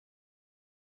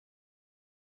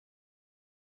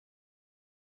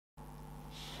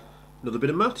Another bit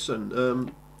of maths,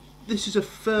 and this is a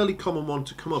fairly common one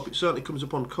to come up. It certainly comes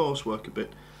up on coursework a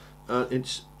bit.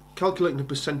 It's calculating the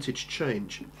percentage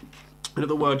change. In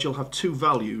other words, you'll have two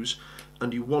values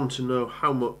and you want to know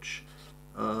how much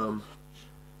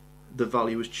the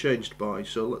value has changed by.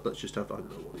 So let's just have, I don't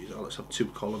know what these are, let's have two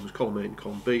columns, column A and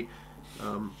column B.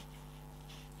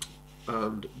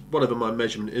 And whatever my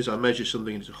measurement is, I measure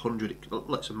something and it's 100,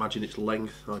 let's imagine its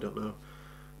length, I don't know,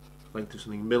 length of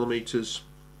something millimetres.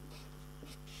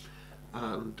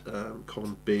 And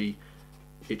column B,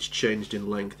 it's changed in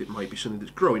length, it might be something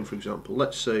that's growing, for example.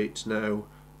 Let's say it's now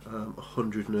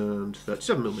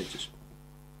 137 millimetres.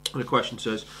 And the question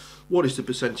says, what is the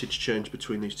percentage change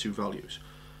between these two values?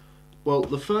 Well,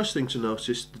 the first thing to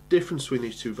notice, the difference between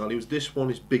these two values, this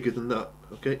one is bigger than that,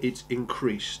 okay? It's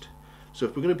increased. So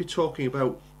if we're going to be talking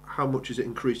about how much is it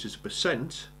increased as a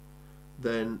percent,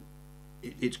 then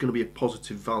it's going to be a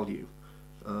positive value.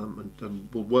 And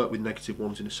we'll work with negative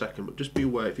ones in a second, but just be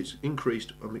aware, if it's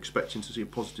increased, I'm expecting to see a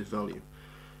positive value.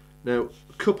 Now,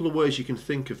 a couple of ways you can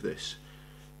think of this.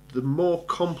 The more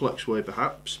complex way,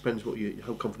 perhaps, depends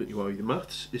how confident you are with your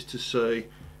maths, is to say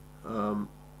the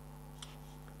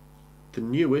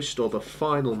newest or the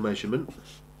final measurement,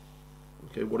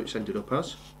 okay, what it's ended up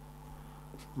as,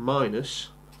 minus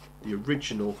the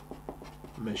original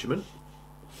measurement,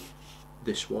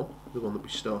 this one, the one that we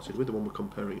started with, the one we're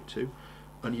comparing it to,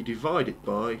 and you divide it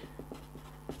by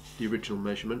the original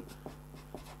measurement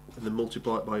and then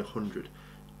multiply it by 100.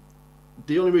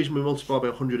 The only reason we multiply by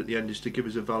 100 at the end is to give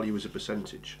us a value as a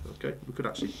percentage. Okay, we could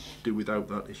actually do without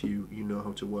that if you know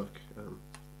how to work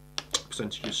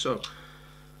percentages. So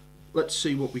let's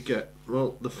see what we get.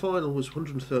 Well, the final was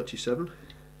 137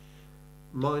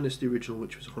 minus the original,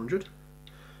 which was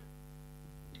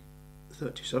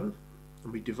 137,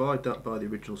 and we divide that by the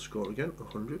original score again,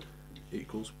 100,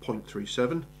 equals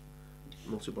 0.37,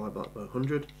 multiply that by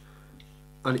 100,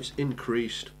 and it's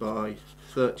increased by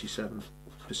 37%.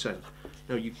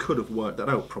 Now, you could have worked that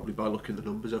out probably by looking at the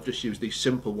numbers. I've just used these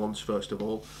simple ones first of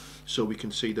all, so we can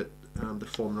see that the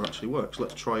formula actually works.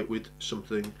 Let's try it with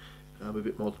something a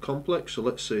bit more complex. So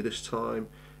let's say this time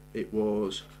it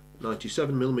was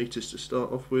 97 millimeters to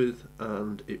start off with,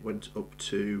 and it went up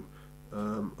to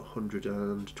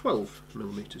 112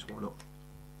 millimeters. Why not?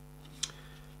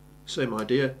 Same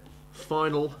idea.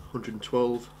 Final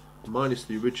 112 minus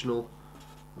the original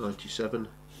 97.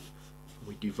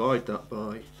 We divide that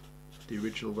by the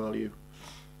original value,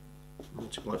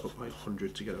 multiply it up by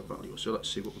 100 to get a value. So let's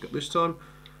see what we've got this time.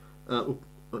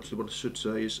 Actually, what I should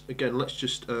say is, again, let's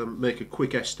just make a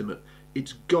quick estimate.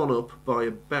 It's gone up by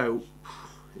about,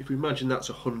 if we imagine that's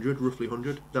 100, roughly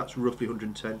 100, that's roughly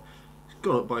 110. It's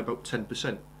gone up by about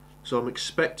 10%. So I'm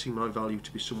expecting my value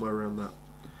to be somewhere around that.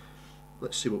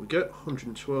 Let's see what we get.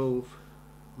 112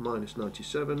 minus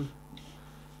 97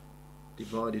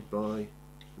 divided by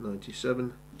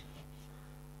 97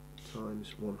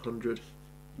 times 100,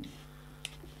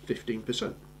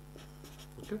 15%.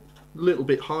 Okay, a little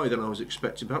bit higher than I was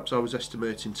expecting. Perhaps I was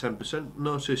estimating 10%.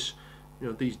 Notice,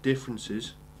 these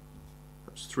differences.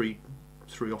 That's 3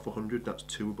 off 100. That's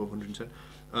 2 above 110,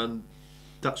 and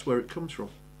that's where it comes from.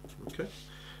 Okay.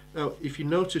 Now, if you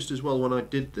noticed as well, when I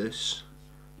did this,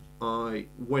 I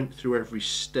went through every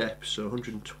step. So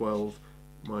 112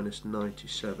 minus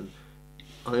 97.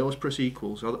 And I always press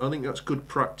equals. I think that's good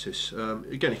practice.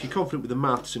 Again, if you're confident with the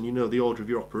maths and you know the order of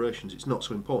your operations, it's not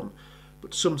so important.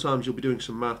 But sometimes you'll be doing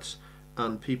some maths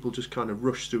and people just kind of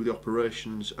rush through the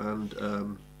operations, and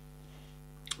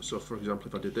so for example,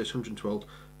 if I did this, 112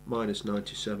 minus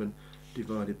 97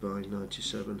 divided by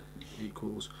 97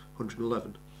 equals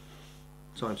 111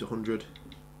 times 100.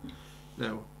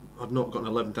 Now, I've not got an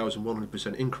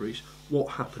 11,100% increase.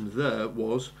 What happened there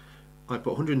was I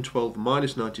put 112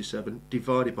 minus 97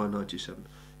 divided by 97.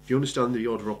 If you understand the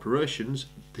order of operations,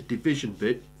 the division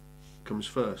bit comes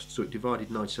first. So it divided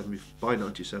 97 by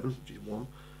 97, which is 1,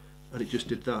 and it just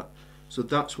did that. So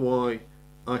that's why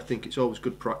I think it's always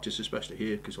good practice, especially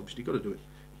here, because obviously you've got to do it.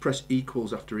 Press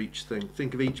equals after each thing.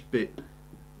 Think of each bit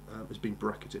as being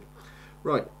bracketed.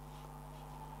 Right.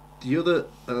 The other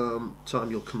time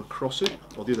you'll come across it,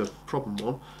 or the other problem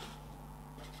one,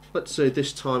 let's say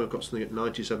this time I've got something at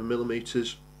 97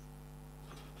 millimeters.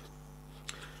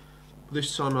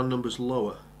 This time our number's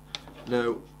lower.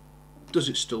 Now, does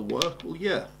it still work? Well,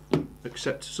 yeah,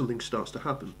 except something starts to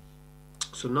happen.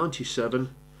 So 97,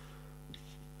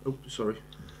 oh, sorry.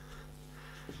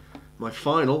 My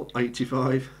final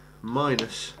 85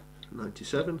 minus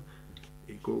 97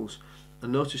 equals,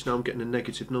 and notice now I'm getting a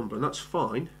negative number, and that's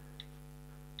fine.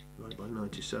 Divided by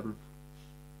 97.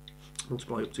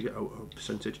 Multiply up to get out a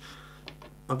percentage,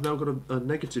 I've now got a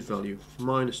negative value,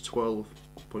 minus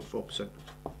 12.4%,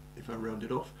 if I round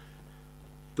it off.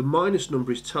 The minus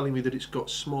number is telling me that it's got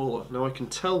smaller. Now I can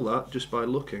tell that just by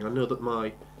looking. I know that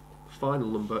my final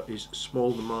number is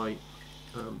smaller than my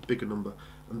bigger number,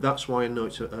 and that's why I know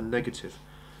it's a negative.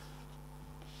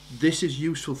 This is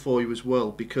useful for you as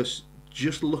well, because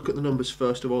just look at the numbers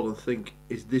first of all and think,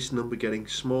 is this number getting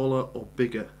smaller or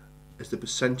bigger? Has the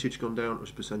percentage gone down or has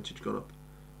the percentage gone up?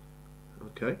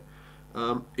 Okay.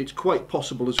 It's quite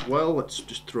possible as well, let's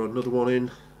just throw another one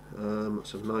in,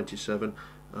 let's have 97,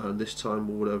 and this time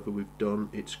whatever we've done,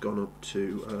 it's gone up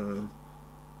to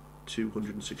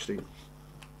 216.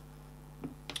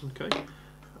 Okay,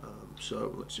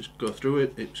 so let's just go through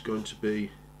it. It's going to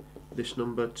be this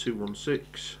number,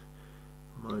 216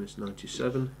 minus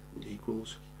 97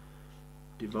 equals,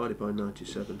 divided by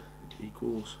 97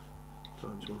 equals,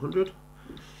 times 100.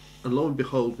 And lo and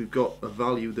behold, we've got a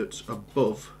value that's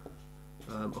above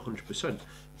 100%.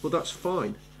 But that's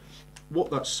fine.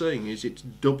 What that's saying is it's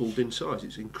doubled in size,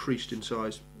 it's increased in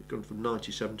size, it's gone from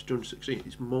 97 to 216.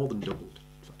 It's more than doubled.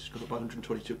 In fact, it's gone up by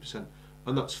 122%.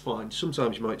 And that's fine.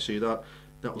 Sometimes you might see that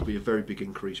would be a very big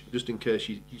increase, but just in case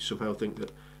you somehow think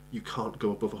that you can't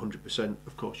go above 100%,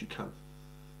 of course you can.